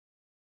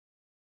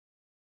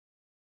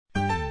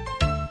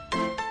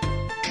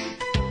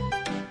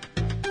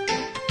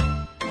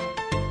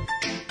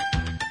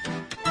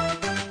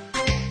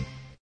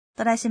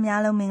တော်ရရှိ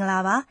များလုံးမင်္ဂလာ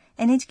ပါ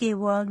NHK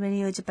World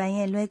Radio Japan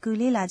ရဲ့လွယ်ကူ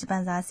လေးလာဂျပ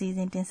န်စာအစီအစ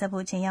ဉ်တင်ဆက်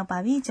ဖို့ချိန်ရောက်ပါ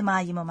ပြီကျမ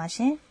ရီမော်ပါ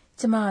ရှင်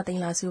ကျမတင်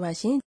လာစုပါ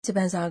ရှင်ဂျပ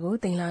န်စာကို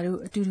တင်လာတို့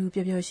အတူတူ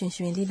ပျော်ပျော်ရွှင်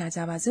ရွှင်လေ့လာကြ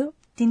ပါစို့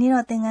ဒီနေ့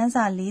တော့သင်ခန်း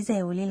စာ40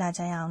ကိုလေ့လာ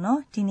ကြရအောင်နော်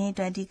ဒီနေ့အ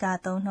တွက်အဓိက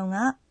သုံးနှုန်းက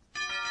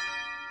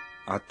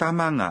頭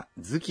が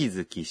ズキズ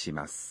キしま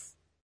す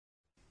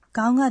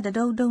ခေါင်းကတ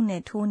တုတ်တုတ်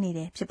နဲ့ထိုးနေတ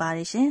ယ်ဖြစ်ပါတ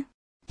ယ်ရှင်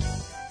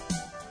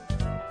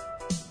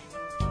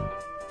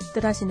တ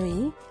ရရှင်တို့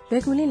လွ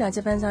ယ်ကူလေးလာဂျ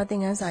ပန်စာသင်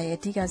ခန်းစာရဲ့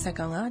အဓိကဇာတ်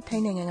ကောင်ကထို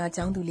င်းနိုင်ငံက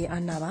ကျောင်းသူလေးအာ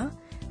နာပါ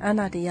အာ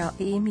နာတယောက်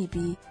အေးမိ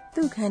ပြီး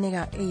သူ့ခန်းထဲက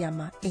အိယာ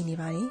မှာအိမ်နေ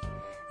ပါတယ်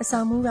အဆော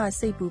င်မူးက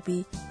စိတ်ပူ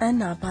ပြီးအာ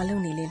နာဘာလု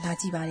ပ်နေလဲလာ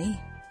ကြည့်ပါတယ်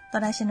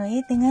တော်ရရှင်တို့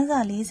သင်ခန်းစာ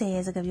40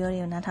ရဲ့စကားပြောတွေ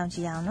ကိုနားထောင်ကြ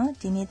ည့်အောင်နော်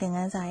ဒီနေ့သင်ခ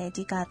န်းစာရဲ့အ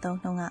ဓိကသုံး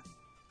နှုန်းက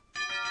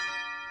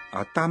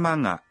頭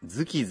がズ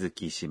キズキ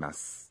します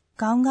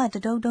ခေါင်းကတ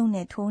တုတ်တုတ်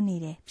နဲ့ထိုးနေ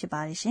တယ်ဖြစ်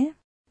ပါတယ်ရှင်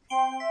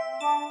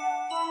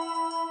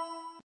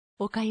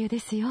おかゆで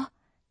すよ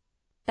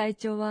体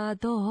調は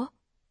どう？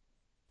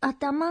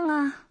頭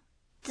が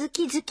ズ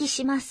キズキ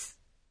します。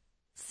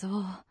そう。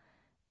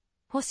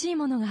欲しい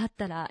ものがあっ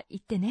たら言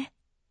ってね。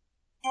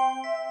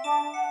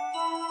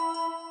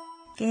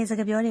ကဲစ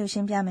ကားပြောတွေကိုရှ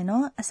င်းပြမယ်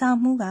နော်အဆောင်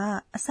မှုက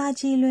အစာ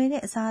ချေလွယ်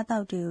တဲ့အစားအသော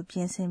က်တွေကိုပြ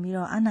င်ဆင်ပြီး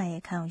တော့အာနာ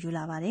ရဲ့ခန်းကိုယူ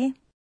လာပါတယ်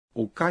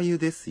おかゆ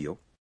ですよ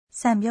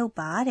ဆံပြုတ်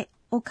ပါတဲ့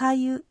おか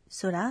ゆ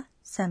ဆိုတာ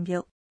ဆံပြု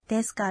တ်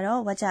this ကတော့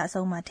ဝါကျအ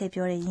ဆုံးမှာထည့်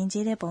ပြောတဲ့ယဉ်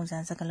ကျေးတဲ့ပုံစံ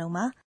စကားလုံး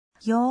ပါ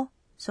ယော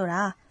ဆို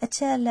တာအချ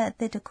က်အလက်အ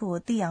သစ်တစ်ခုကို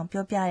သိအောင်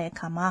ပြောပြတဲ့အ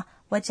ခါမှာ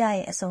ဝါကျ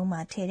ရဲ့အဆုံးမှာ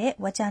ထည့်တဲ့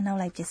ဝါကျနောက်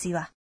လိုက်ပစ္စည်း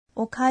ပါโ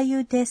อคายู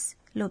เดส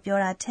လို့ပြော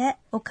တာထက်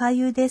โอคา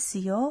ยูเดส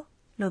ယော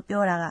လို့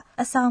ပြောတာက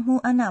အဆောင်မှု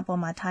အနာ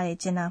ပေါ်မှာထားတဲ့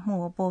ကျင်နာမှု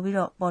ကိုပို့ပြီး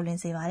တော့ပေါ်လွင်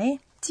စေပါတယ်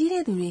ကြီး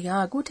တဲ့သူတွေက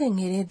ကိုယ့်ထက်င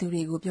ယ်တဲ့သူ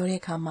တွေကိုပြောတဲ့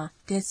အခါမှာ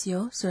des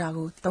ယောဆိုတာ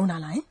ကိုသုံးတာ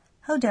လား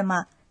ဟုတ်တယ်မ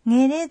င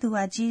ယ်တဲ့သူက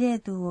ကြီးတဲ့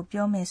သူကို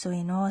ပြောမယ်ဆိုရ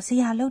င်တော့ဆ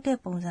ရာလုပ်တဲ့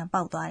ပုံစံ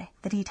ပေါက်သွားတယ်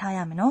သတိထားရ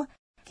မယ်နော်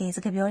ကဲစ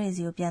ကားပြောတွေ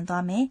စီကိုပြန်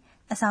သွားမယ်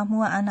အဆောင်မှု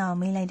ကအနာကို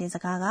မေးလိုက်တဲ့စ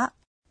ကားက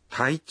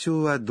体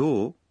調はど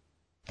う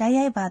တိုက်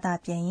ရိုက်ဘာသာ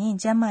ပြန်ရင်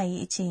ကျန်းမာ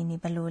ရေးအခြေအနေ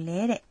ဘယ်လိုလဲ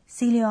တဲ့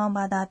စီလျောင်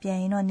ဘာသာပြန်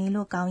ရင်တော့နေ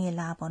လို့ကောင်းရဲ့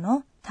လားပေါ့နော်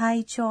ထို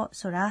င်ချော့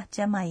ဆိုတာကျ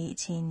န်းမာရေးအ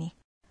ခြေအနေ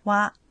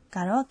ဝါက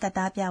တော့က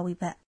တားပြဝိ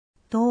ဘတ်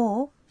ဒို့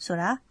ဆို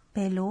တာဘ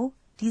ယ်လို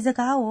ဒီစ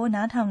ကားကို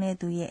နားထောင်တဲ့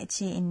သူရဲ့အ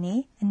ခြေအနေ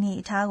အနေ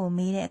အထားကို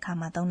မေးတဲ့အခါ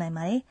မှာသုံးနိုင်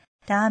ပါတယ်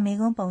ဒါကမေး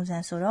ခွန်းပုံစံ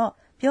ဆိုတော့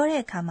ပြော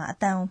တဲ့အခါမှာအ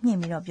တန်ကိုမြင့်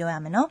ပြီးတော့ပြောရ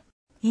မယ်နော်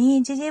ရ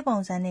င်ကြီးကြီးပုံ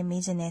စံနဲ့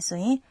မေးခြင်းနဲ့ဆို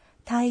ရင်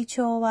ထိုင်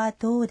ချောဝါ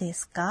ဒို့ဒက်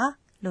စကာ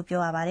လို့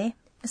ပြောရပါတယ်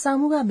အဆောင်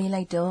မှုကမေး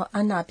လိုက်တော့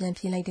အာနာပြန်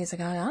ဖြေလိုက်တဲ့စ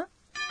ကားက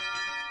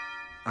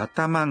頭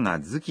が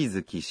ズキズ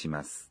キしま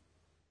す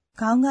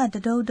ခေါင်းကတ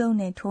တုတ်တုတ်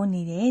နဲ့ထိုး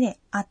နေတယ်တဲ့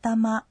အာတ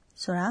မ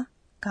ဆိုတာ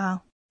ခေါင်း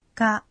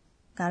က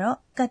ကတော့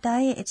ကတ္တား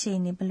ရဲ့အခြေ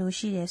အနေဘယ်လို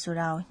ရှိတယ်ဆို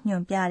တာကိုညွှ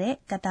န်ပြတဲ့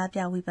ကတ္တားပြ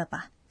ဝိဘတ်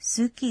ပါ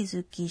ဇူကီဇူ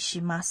ကီရှိ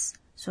မတ်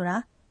ဆိုတာ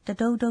တ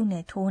တုတ်တုတ်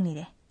နဲ့ထိုးနေ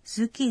တယ်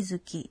ဇူကီဇူ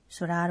ကီ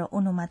ဆိုတာတော့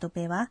အိုနိုမတို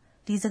ပေပါ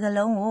ဒီစကား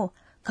လုံးကို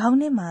ခေါင်း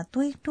ထဲမှာ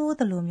သွေးတိုး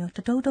သလိုမျိုးတ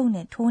တုတ်တုတ်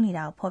နဲ့ထိုးနေ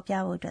တာကိုဖော်ပြ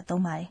ဖို့အတွက်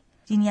သုံးပါတယ်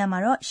ဒီနေရာမှာ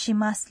တော့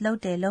SHIMASU လုပ်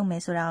တယ်လုပ်မ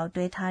ယ်ဆိုတာကို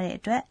တွေးထားတဲ့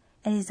အတွက်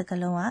အဲ့ဒီစကား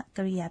လုံးကက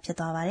ရိယာဖြစ်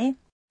သွားပါတယ်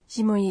ရှ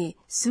င်မကြီး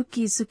ဇူ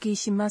ကီဇူကီ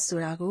ရှိမတ်ဆို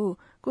တာကို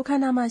ကိုခ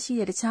န္ဓာမှာရှိ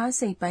တဲ့တခြား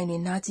စိတ်ပိုင်းတွေ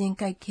နာကျင်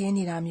ကြိုက်ခဲ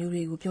နေတာမျိုး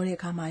တွေကိုပြောတဲ့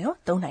အခါမှာရော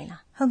သုံးနိုင်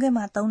လားဟုတ်ကဲ့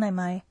မှာသုံးနိုင်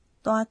ပါတယ်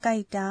သွားကြို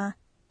က်တာ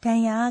ဒ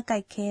ဏ်ရာကြို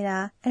က်ခဲတာ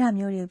အဲ့ဒါ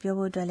မျိုးတွေကိုပြော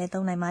ဖို့အတွက်လည်း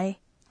သုံးနိုင်ပါတယ်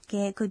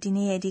ကဲအခုဒီ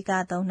နေ့ရဲ့အဓိက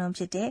အသုံးနှုန်း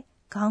ဖြစ်တဲ့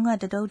ခေါင်းက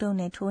တတုတ်တုတ်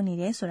နဲ့ထိုးနေ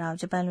တယ်ဆိုတာကို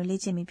ဂျပန်လိုလေ့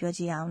ကျင့်ပြီးပြော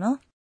ကြည့်ရအောင်နော်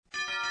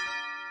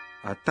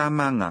頭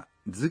が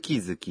ズキ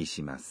ズキし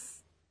ま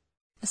す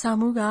အဆောင်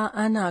မှုက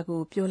အာနာ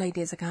ကိုပြောလိုက်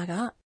တဲ့စကားက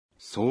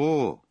そ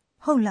う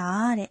ဟုတ်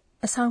လားတဲ့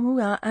အဆောင်မှု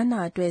ကအာနာ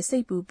အတွက်စိ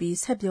တ်ပူပြီး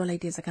ဆက်ပြောလို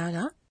က်တဲ့စကားက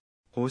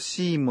欲し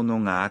いもの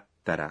があっ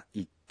たら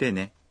言ってね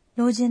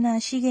လိုချင်တာ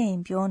ရှိခဲ့ရ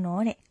င်ပြော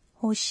နော်တဲ့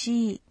欲し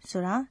い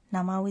ဆိုတာ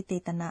နာမဝိသေ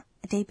သန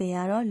အဓိပ္ပာ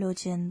ယ်ကတော့လို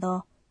ချင်သော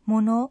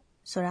မိုနို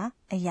ဆိုတာ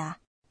အရာ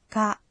က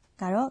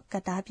ကတော့က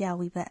တ္တားပြ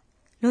ဝိဘတ်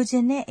လိုချ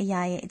င်တဲ့အ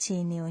ရာရဲ့အခြေ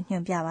အနေကိုညွှ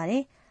န်ပြပါတ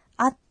ယ်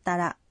အတ္တ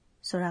ရ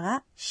ဆိုတာက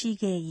ရှိ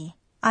ခဲ့ရင်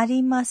အာရီ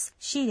မတ်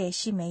ရှိတယ်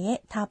ရှိမယ်ရဲ့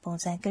ထားပုံ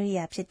စံကရိ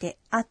ယာဖြစ်တဲ့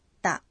အတ္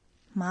တ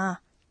မှာ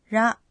ရ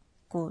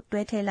ကို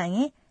တွဲထည့်လိုက်ရ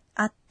င်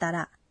အတ္တရ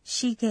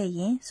ရှိခဲ့ရ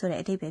င်ဆိုတဲ့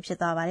အဓိပ္ပာယ်ဖြစ်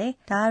သွားပါတယ်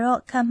ဒါကတော့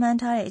ခံမှန်း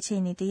ထားတဲ့အခြေ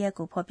အနေတစ်ရပ်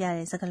ကိုဖော်ပြ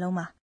တဲ့စကားလုံး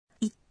ပါ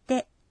အစ်တ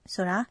က်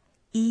ဆိုတာ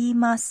အီ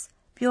မတ်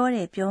ပြောတ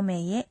ယ်ပြောမ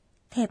ယ်ရဲ့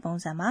ထည့်ပုံ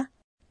စံပါ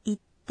အ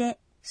စ်တက်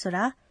ဆို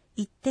တာ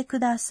အစ်တက်く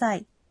ださい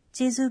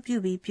ကျေးဇူးပြု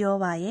ပြီးပြော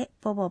ပါရဲ့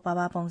ပေါ့ပေါ့ပါ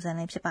ပါပုံစံ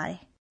လေးဖြစ်ပါတ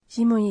ယ်ရှ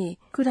င်မကြီး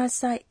くだ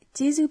さい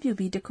ကျေးဇူးပြု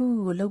ပြီးတခုခု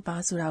ကိုလုပ်ပါ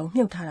ဆိုတာကို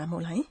မြှုပ်ထားတာမဟု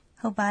တ်လား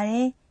ဟုတ်ပါတ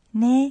ယ်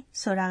နေ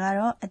ဆိုတာက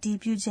တော့အတည်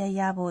ပြုချက်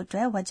ရဖို့အတွ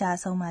က်ဝါကျအ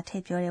ဆုံးမှာထ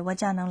ည့်ပြောတဲ့ဝါ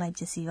ကျနောက်လိုက်ပ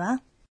စ္စည်းပါ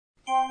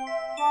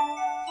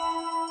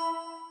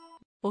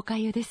おか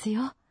ゆですよ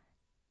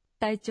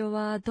体調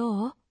はど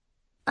う？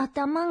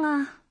頭が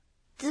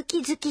ズ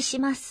キズキし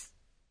ます。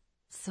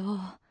そう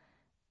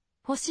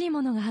欲しい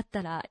ものがあっ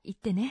たら言っ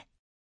てね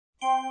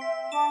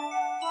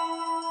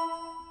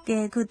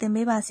ကဲအခုသင်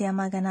ပေးပါဆရာ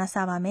မကဏ္ဍစ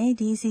ပါမယ်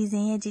ဒီအစီအစ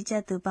ဉ်ရဲ့ကြီးကြ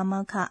ပ်သူပ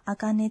မောက္ခအာ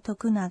ကာနေထုတ်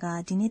ခုနာက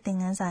ဒီနေ့သင်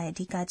ခန်းစာရဲ့အ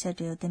ဓိကချက်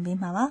တွေကိုသင်ပေး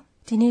မှာပါ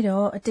ဒီနေ့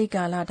တော့အတိတ်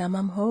ကာလဒါမှ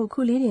မဟုတ်အခု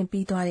လေးတင်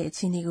ပြီးသွားတဲ့အ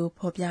ခြေအနေကို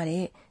ဖော်ပြ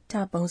တဲ့ထ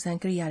ပုံစံ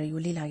ကရိယာတွေ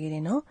ကိုလေ့လာခဲ့တ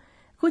ယ်နော်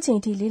အခုချိန်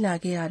ထိလေ့လာ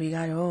ခဲ့တာတွေက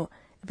တော့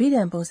အဘိဓ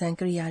မ္မာပုံစံ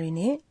ကရိယာတွေ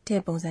နဲ့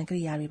တဲ့ပုံစံက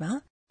ရိယာတွေပါ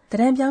တ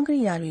ရံပြောင်းက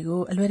ရိယာတွေ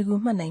ကိုအလွယ်တကူ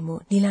မှတ်နိုင်မှု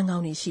နည်းလမ်းကော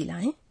င်းတွေရှိလာ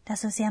ရင်ဒါ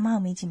ဆိုဆရာမ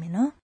ကိုမေးကြည့်မယ်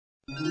နော်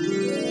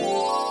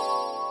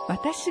私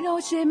が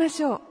教えまし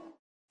ょう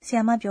ဆ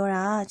ရာမပြော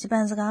တာဂျပ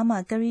န်စကားမှာ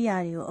ကရိယာ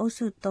တွေကိုအုပ်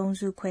စု၃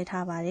စုခွဲ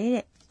ထားပါတယ်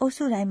တဲ့အုပ်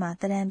စုတိုင်းမှာ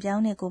တရံပြော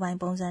င်းတဲ့ကိုယ်ပိုင်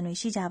ပုံစံတွေ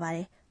ရှိကြပါတ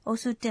ယ်အုပ်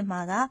စု၁မှာ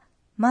က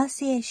mas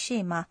ရဲ့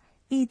ရှေ့မှာ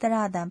ဣတရ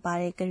တံပါ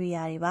တဲ့ကရိ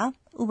ယာတွေပါ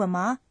ဥပ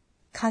မာ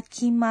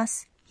kakimas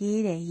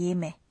ရေးတယ်ရေး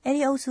မယ်အဲ့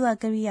ဒီအုပ်စုက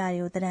ကရိယာတွေ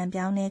ကိုတရံ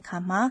ပြောင်းတဲ့အခါ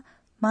မှာ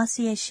mas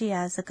ရဲ့ရှေ့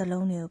ဟာစကား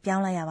လုံးတွေကိုပြော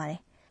င်းလိုက်ရပါတယ်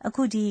အ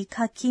ခုဒီ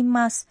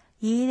kakimas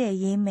ရေးတယ်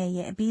ရေးမယ်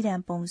ရဲ့အဘိဓမ္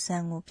မာပုံစံ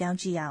ကိုပြောင်း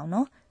ကြည့်ရအောင်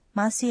နော်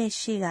mas ရဲ့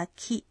ရှေ့က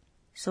ki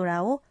ဆိုတာ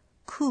ကို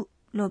ခု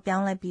လို့ပြော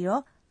င်းလိုက်ပြီး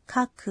တော့ခ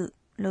ခု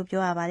လို့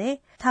ပြောရပါတယ်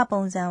ထ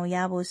ပုံစံကိုရ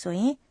ဖို့ဆို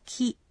ရင်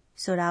ki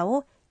ဆိုတာကို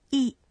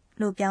i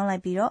လို့ပြောင်းလို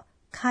က်ပြီးတော့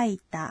ခိုက်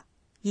တာ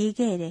ရေး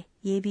ခဲ့တယ်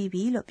ရေးပြီး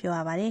ပြီလို့ပြောရ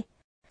ပါတယ်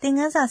သင်ခ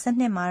န်းစာစ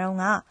နစ်မှာတော့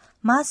က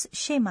mas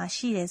ရှေ့မှာ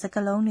ရှိတဲ့စ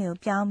ကားလုံးတွေကို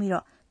ပြောင်းပြီး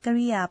တော့က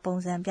ရိယာပုံ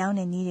စံပြောင်း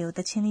တဲ့နည်းတွေကိုတ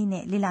ချင်းလေး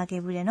နဲ့လေ့လာ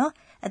ခဲ့ပြီးတယ်နော်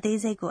အသေး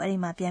စိတ်ကိုအဲ့ဒီ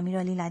မှာပြန်ပြီး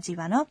တော့လေ့လာကြည့်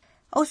ပါနော်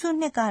အုပ်စု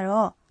2က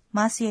တော့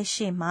mas ရဲ့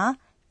ရှေ့မှာ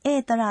ဧ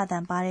တရတံ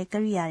ပါတဲ့က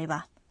ရိယာတွေပါ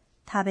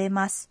ဒါပဲ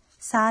mas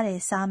စားတ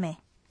ယ်စားမယ်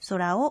ဆို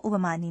တာကိုဥပ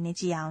မာအနေနဲ့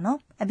ကြည့်ရအောင်နော်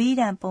အဘိ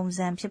ဓမ္မာပုံ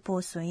စံဖြစ်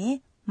ဖို့ဆိုရင်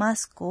mas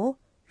ကို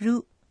ru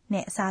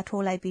နဲ့အစား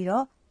ထိုးလိုက်ပြီး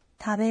တော့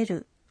ဒါပဲru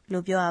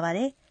လို့ပြောရပါတ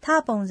ယ်ထ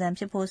ပုံစံ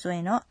ဖြစ်ဖို့ဆိုရ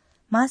င်တော့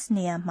mas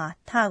နေရာမှာ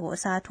ထကိုအ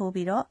စားထိုး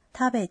ပြီးတော့ထ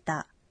ပဲတာ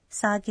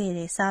စားခဲ့တ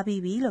ယ်စား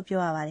ပြီးပြီလို့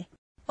ပြောရပါတယ်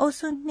အုပ်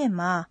စု2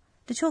မှာ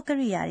တချို့က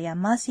ရိယာတွေက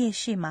mas ရဲ့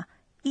ရှေ့မှာ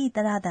ဣတ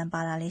ရတံပါ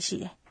တာလေးရှိ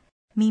တယ်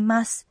မိ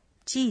mas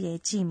ကြည့်တယ်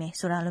ကြည့်မယ်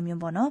ဆိုတာလို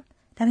မျိုးပေါ့နော်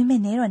ဒါပေ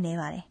မဲ့နဲတော့နဲ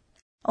ပါတယ်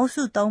အုပ်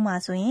စု3မှာ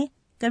ဆိုရင်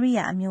ကရိ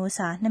ယာအမျိုးအ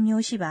စား2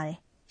မျိုးရှိပါတယ်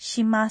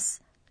SHIMASU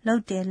လှု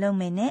ပ်တယ်လှုပ်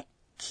မယ်နဲ့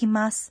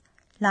KIMASU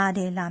လာတ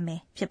ယ်လာမယ်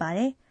ဖြစ်ပါတ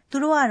ယ်သူ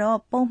တို့ကတော့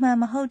ပုံမှန်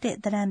မဟုတ်တဲ့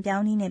တရံပြော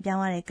င်းနည်းနဲ့ပြော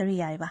င်းရတဲ့ကရိ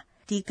ယာတွေပါ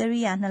ဒီကရိ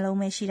ယာနှလုံး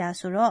ပဲရှိတာ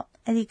ဆိုတော့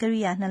အဲ့ဒီကရိ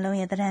ယာနှလုံး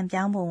ရဲ့တရံ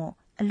ပြောင်းပုံကို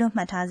အလွတ်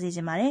မှတ်ထားစေချ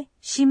င်ပါတယ်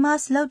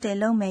SHIMASU လှုပ်တယ်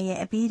လှုပ်မယ်ရဲ့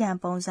အဘိဓမ္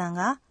မာပုံစံ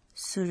က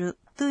suru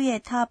သူ့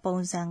ရဲ့ထပုံ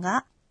စံက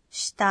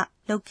shita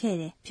လှုပ်ခဲ့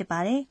တယ်ဖြစ်ပါ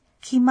တယ်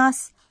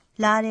KIMASU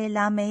လာတယ်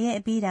လာမယ်ရဲ့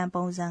အဘိဓမ္မာ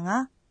ပုံစံက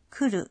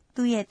kuru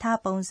သူ့ရဲ့ထ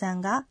ပုံစံ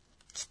က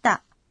kita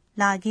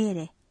လာခဲ့တ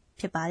ယ်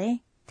ဖြစ်ပါတယ်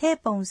ထဲ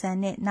ပုံစံ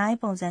နဲ့နိုင်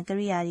ပုံစံက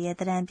ရိယာတွေရဲ့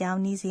တရံပြော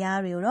င်းနည်းစရာ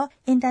တွေကိုတော့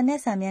အင်တာန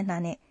က်စာမျက်နှာ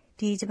နဲ့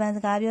ဒီဂျပန်စ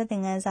ကားပြောသ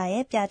င်ခန်းစာ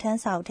ရဲ့ပြဋ္ဌာန်း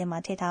စာအုပ်ထဲမှာ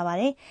ထည့်ထားပါ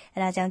တယ်။အဲ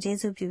ဒါကြောင့်ကျေး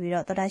ဇူးပြုပြီး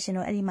တော့သောတာရှင်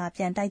တို့အဲ့ဒီမှာ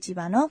ပြန်တိုက်ကြည့်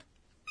ပါနော်။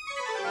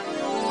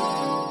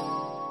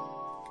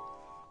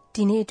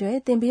ဒီနေ့အတွက်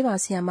သင်ပေးပါ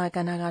ဆရာမက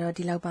ဏ္ဍကတော့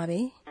ဒီလောက်ပါပဲ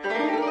။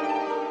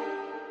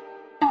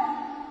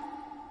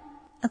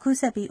အခု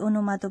ဆက်ပြီးအို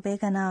နိုမာတိုပဲ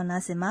ကဏ္ဍအောင်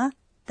နားဆင်ပါ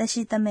။သက်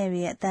ရှိသက်မဲ့တွေ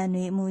ရဲ့အတန်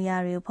တွေအမူအရာ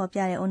တွေကိုဖော်ပြ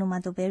တဲ့အိုနိုမာ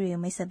တိုပဲတွေ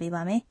ကိုမိတ်ဆက်ပေး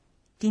ပါမယ်။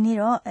ဒီနေ့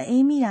တော့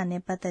အေးမိတာ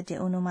နဲ့ပတ်သက်တဲ့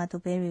အိုနိုမာ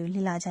တိုပဲတွေကို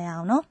လေ့လာကြရ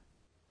အောင်နော်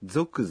ゾ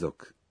クゾ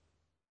ク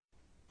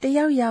တ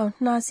ယောက်ယောက်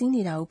နှာစီး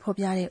နေတာကိုဖော်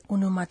ပြတဲ့အို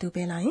နိုမာတို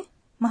ပဲလား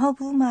မဟုတ်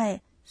ဘူးမရဲ့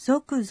ဇို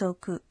ကုဇို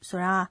ကုဆို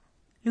တာ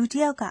လူတ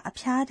စ်ယောက်ကအ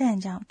ဖျားဒဏ်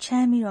ကြောင့်ချ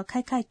မ်းပြီးတော့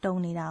ခိုက်ခိုက်တုံ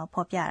နေတာကို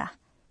ဖော်ပြတာ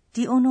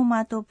ဒီအိုနိုမာ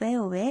တိုပဲ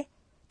ကိုပဲ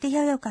တ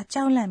ယောက်ယောက်က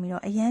ကြောက်လန့်ပြီး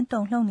တော့အယမ်း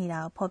တုံလှုပ်နေတာ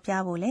ကိုဖော်ပြ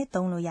ဖို့လဲ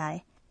သုံးလို့ရတ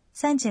ယ်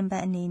စန့်ကျင်ဘ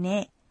က်အနေ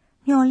နဲ့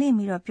မျော်လင့်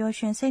ပြီးတော့ပျော်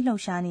ရွှင်စိတ်လှု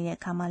ပ်ရှားနေတဲ့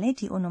အခါမှာလဲ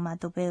ဒီအိုနိုမာ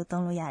တိုပဲကို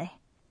သုံးလို့ရတယ်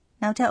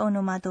နောက်ထပ်အို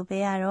နိုမာတိုပဲ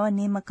ကတော့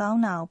နေမကောင်း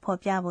တာကိုဖော်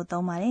ပြဖို့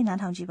သုံးပါတယ်နား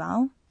ထောင်ကြည့်ပါ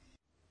ဦး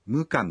ム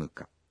カムカ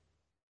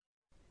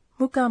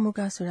မုကမုက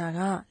ဆိုတာက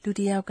လူတ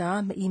စ်ယောက်က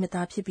မအီမ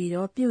သာဖြစ်ပြီး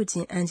တော့ပြုတ်ကျ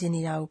င်အန်ကျင်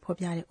နေတာကိုဖော်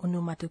ပြတဲ့အို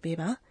နိုမာတိုပဲ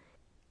ပါ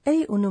အဲ့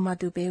ဒီအိုနိုမာ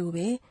တိုပဲကို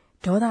ပဲ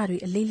ဒေါသတွေ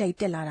အလိမ့်လိုက်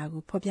တက်လာတာ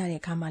ကိုဖော်ပြတဲ့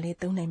အခါမှာလဲ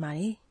သုံးနိုင်ပါတ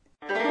ယ်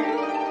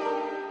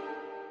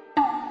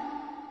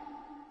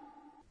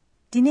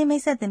ဒီနေ့မိ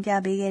တ်ဆက်တင်ပြ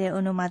ပေးခဲ့တဲ့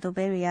အိုနိုမာတို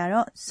ပဲတွေက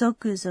တော့ဇို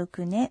ကုဇို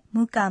ကုနဲ့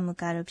မုကမု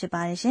ကတို့ဖြစ်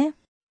ပါတယ်ရှင်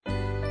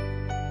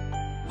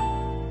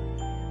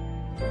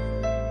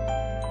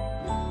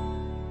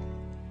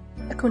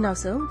အခုနောက်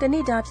ဆုံးတ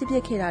နေ့တာဖြစ်ပျ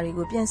က်ခဲ့တာတွေ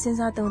ကိုပြန်စဉ်း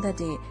စားသုံးသပ်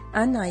တဲ့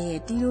အာနာရဲ့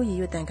တီးလို့ရည်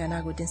ရွယ်တန်ကဏ္ဍ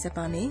ကိုတင်ဆက်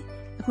ပါမယ်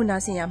အခု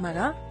နားဆင်ရမှာက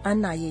အာ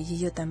နာရဲ့ရည်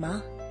ရွယ်တန်ပါ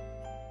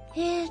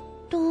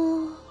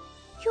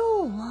今日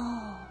は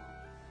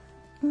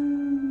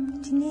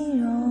ဒီနေ့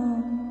တော့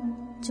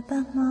ဂျပ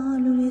န်မှာ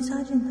လူတွေ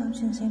စားကျင်သောက်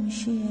ကျင်စိတ်မ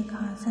ရှိတဲ့အ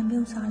ခါဇံပြု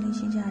တ်စားလေး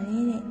ရှိကြတ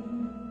ယ်တဲ့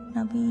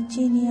နောက်ပြီး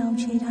ခြေနေအောင်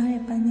ခြေထား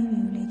တဲ့ပန်းသီးတွေ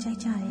ကိုလည်းကြိုက်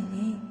ကြတယ်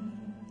တဲ့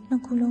နှ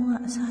စ်ခုလုံးက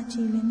အစာကြ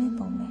ည်လင်မဲ့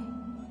ပုံပဲ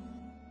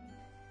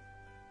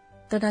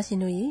တော်တာရှင်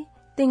တို့ရေ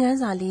သင်ခန်း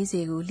စာ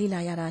40ကိုလေ့လာ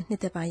ရတာနှစ်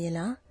သက်ပါရဲ့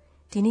လား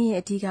ဒီနေ့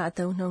ရဲ့အဓိကအ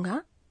သုံးနှုန်းက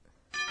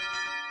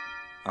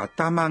頭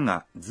が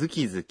ズキ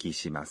ズキ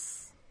します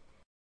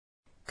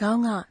ခေါ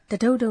င်းကတ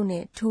ဒုတ်ဒုတ်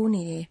နဲ့ထိုး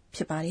နေတယ်ဖြ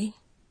စ်ပါတယ်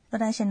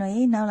တော်တာရှင်တို့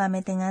ရေနောက်လာမ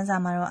ယ့်သင်ခန်းစာ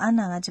မှာတော့အာ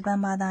နာကဂျပန်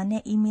ဘာသာ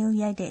နဲ့အီးမေးလ်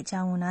ရိုက်တဲ့အကြော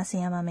င်းကိုနားဆ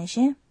င်ရပါမယ်ရှ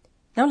င်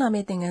နောက်လာမ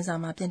ယ့်သင်ခန်းစာ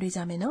မှာပြန်တွေ့ကြ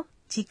မယ်နော်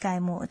次回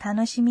もお楽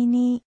しみに